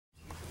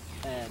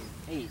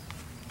8,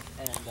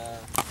 and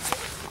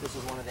this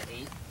is one of the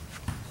 8.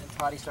 And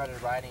Trotty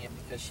started riding it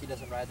because she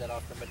doesn't ride that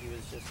often, but he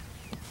was just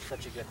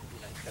such a good,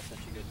 he's got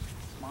such a good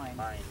mind.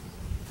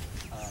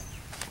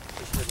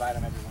 So she would ride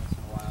him every once in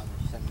a while, and then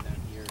she sent him down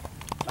here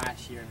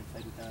last year, and we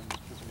played with him. We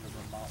took him to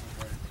Vermont with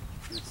her.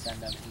 She would send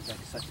him, and he's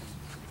like such a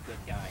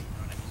good guy, you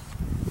know what I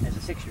mean? As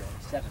a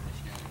 6-year-old, 7 this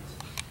year, he's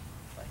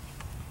like...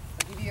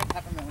 I'll give you a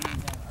peppermint when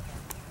you go.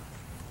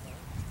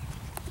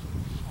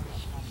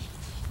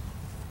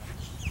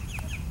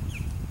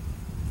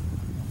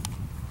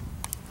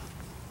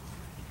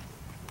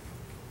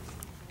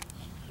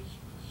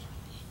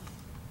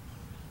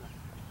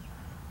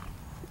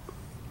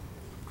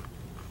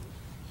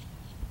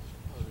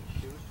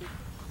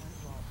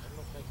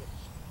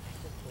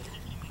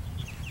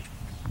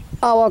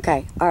 Oh,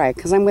 okay. All right,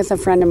 because I'm with a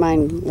friend of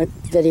mine with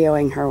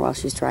videoing her while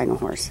she's trying a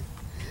horse.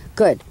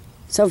 Good.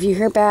 So if you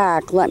hear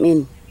back, let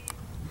me...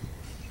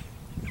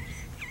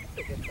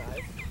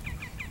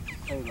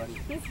 Hey, buddy.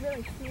 He's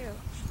really cute.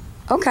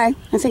 Okay,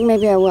 I think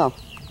maybe I will.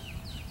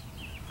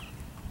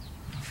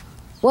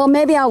 Well,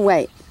 maybe I'll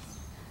wait.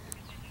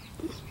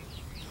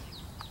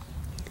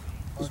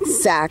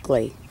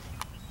 Exactly.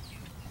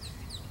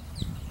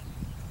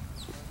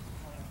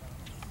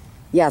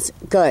 Yes,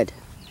 good.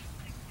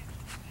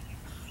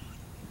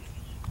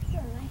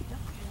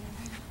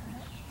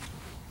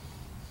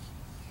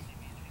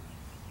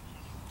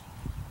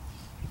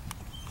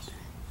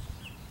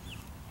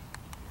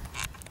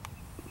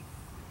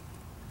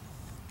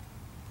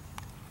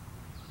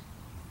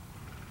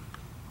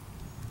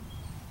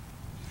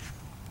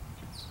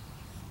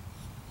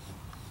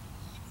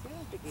 I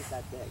don't think he's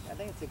that big. I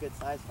think it's a good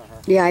size for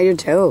her. Yeah, I do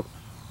too.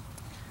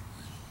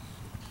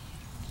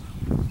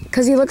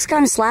 Because he looks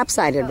kind of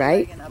slap-sided,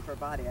 right? Leg and upper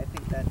body. I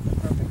think that's the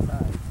perfect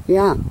size.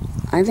 Yeah,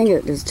 I think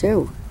it is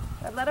too.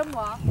 But let him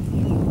walk.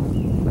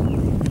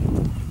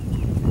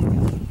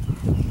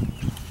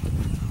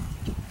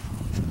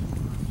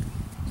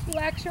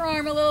 Flex your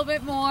arm a little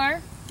bit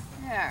more.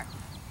 There.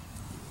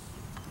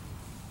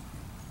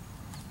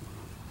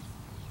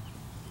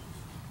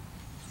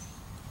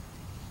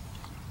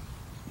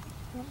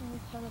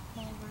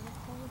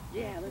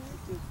 Yeah, let's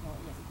just do a small.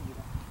 Yeah, we can do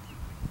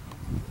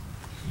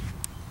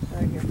that.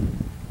 Right here.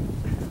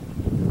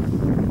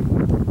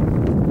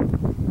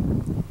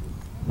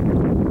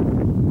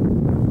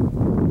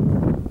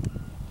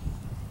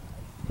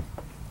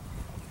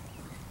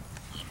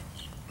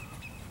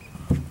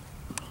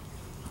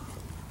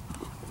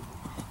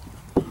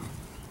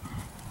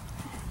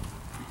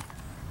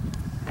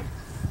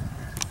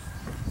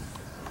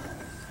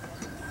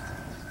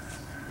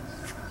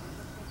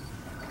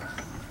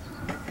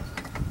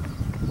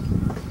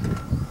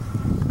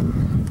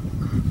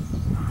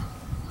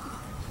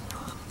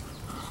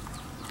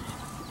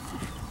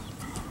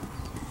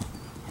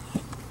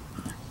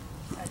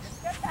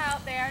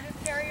 Out there,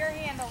 just carry your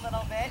hand a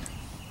little bit.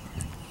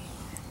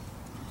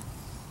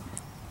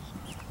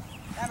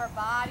 Remember,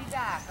 body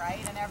back,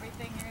 right? And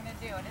everything you're going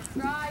to do. And his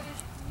stride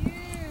is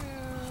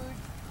huge.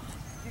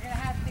 You're going to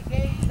have to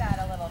gauge that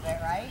a little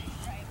bit, right?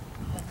 Right.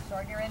 Let's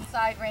shorten your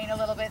inside rein a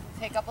little bit.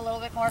 Take up a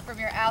little bit more from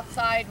your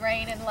outside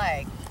rein and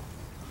leg.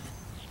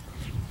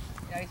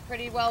 You know, he's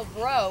pretty well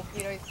broke.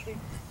 You know,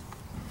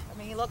 I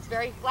mean, he looks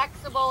very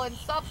flexible and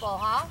supple,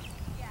 huh?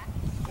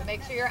 So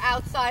make sure your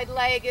outside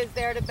leg is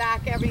there to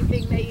back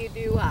everything that you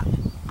do up.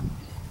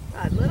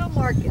 A little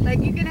more, like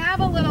you can have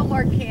a little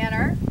more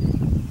canter.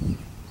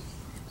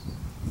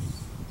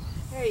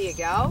 There you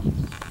go.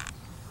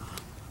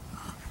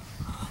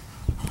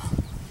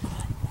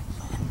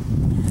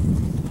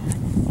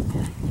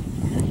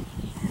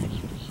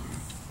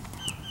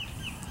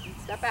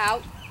 Step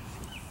out.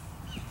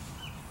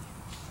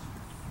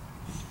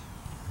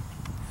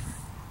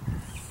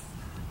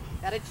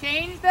 Gotta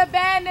change the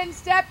bend and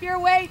step your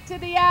weight to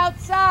the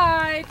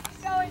outside.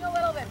 Keep going a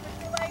little bit.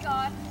 Put your leg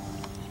on.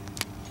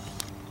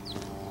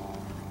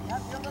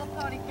 Yep, do a little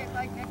pony kick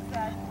like Nick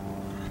said.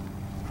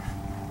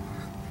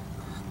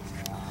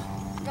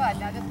 Good.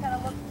 Now just kind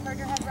of look, turn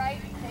your head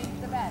right and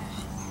change the bend.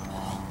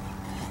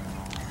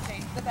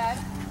 Change the bend.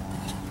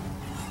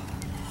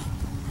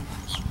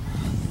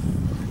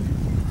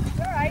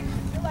 All right.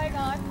 Put your leg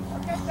on.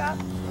 Okay, stop.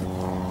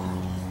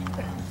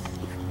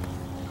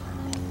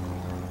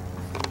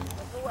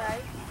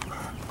 Away.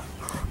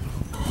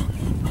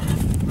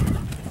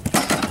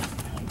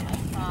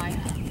 Fine.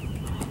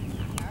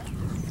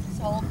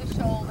 Just hold the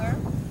shoulder.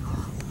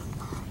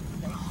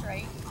 Stay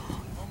straight.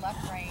 Little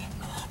left rein.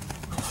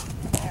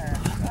 There.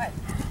 Good.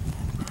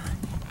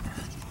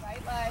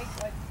 Right leg.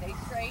 Good. Stay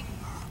straight.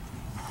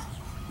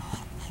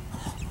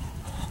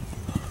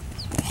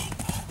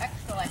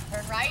 Excellent.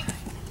 Turn right.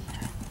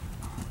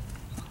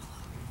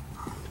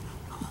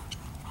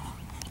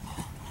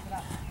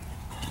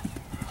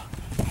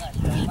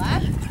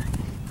 Left.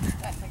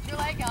 Good. Put your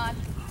leg on.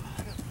 2,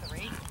 3.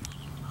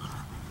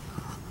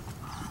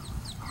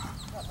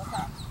 Good. Look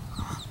up.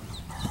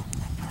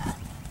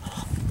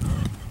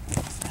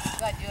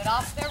 Good. Do it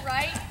off the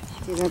right.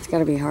 See, that's got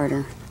to be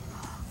harder.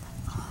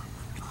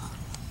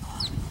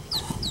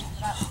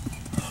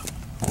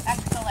 Excellent.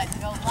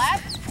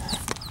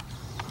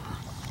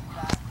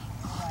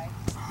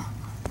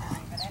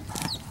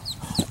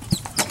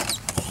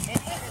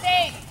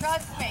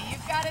 Trust me,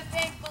 you've got to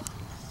think